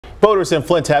Voters in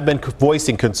Flint have been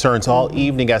voicing concerns all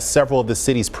evening as several of the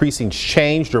city's precincts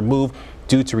changed or moved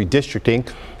due to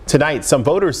redistricting. Tonight, some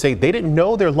voters say they didn't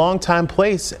know their longtime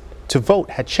place to vote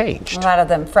had changed. A lot of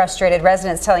them frustrated.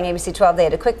 Residents telling ABC 12 they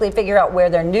had to quickly figure out where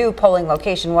their new polling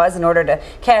location was in order to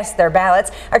cast their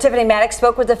ballots. Our Tiffany Maddox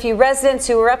spoke with a few residents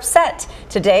who were upset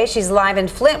today. She's live in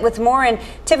Flint with more. And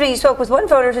Tiffany, you spoke with one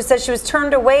voter who said she was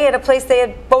turned away at a place they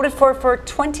had voted for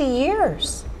 20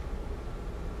 years.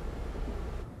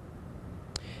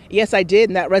 Yes, I did.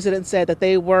 And that resident said that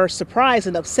they were surprised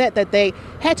and upset that they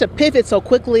had to pivot so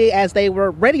quickly as they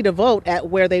were ready to vote at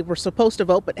where they were supposed to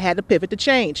vote, but had to pivot to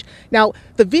change. Now,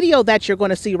 the video that you're going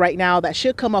to see right now that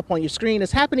should come up on your screen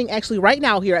is happening actually right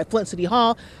now here at Flint City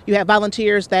Hall. You have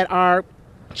volunteers that are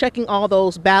checking all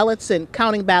those ballots and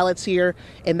counting ballots here,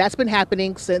 and that's been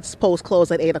happening since polls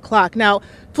closed at 8 o'clock. Now,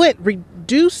 Flint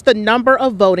reduced the number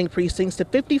of voting precincts to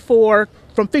 54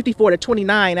 to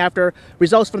 29 after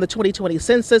results from the 2020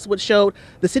 census, which showed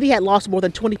the city had lost more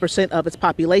than 20% of its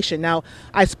population. Now,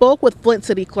 I spoke with Flint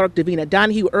City Clerk Davina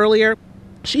Donahue earlier.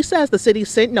 She says the city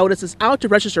sent notices out to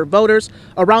register voters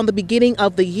around the beginning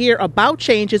of the year about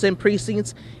changes in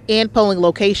precincts and polling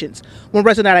locations. One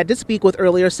resident I did speak with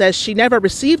earlier says she never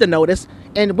received a notice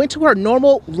and went to her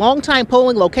normal longtime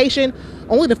polling location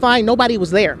only to find nobody was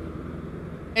there.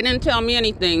 They didn't tell me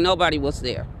anything. Nobody was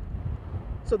there.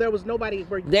 So there was nobody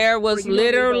where there was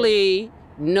literally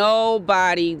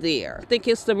nobody there. I think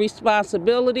it's the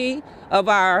responsibility of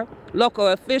our local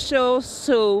officials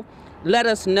to let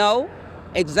us know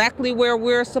exactly where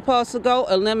we're supposed to go,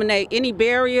 eliminate any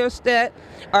barriers that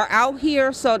are out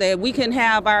here so that we can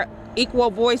have our equal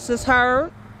voices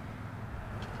heard.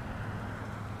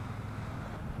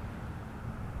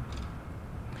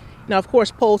 Now, of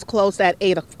course, polls closed at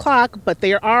 8 o'clock, but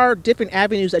there are different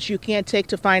avenues that you can take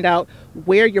to find out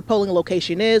where your polling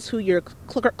location is, who your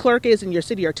clerk is in your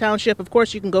city or township. Of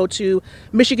course, you can go to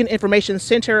Michigan Information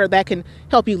Center that can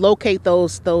help you locate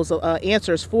those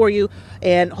answers for you.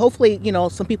 And hopefully,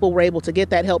 some people were able to get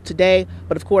that help today.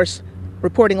 But of course,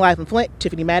 reporting live in Flint,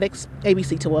 Tiffany Maddox,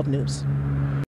 ABC 12 News.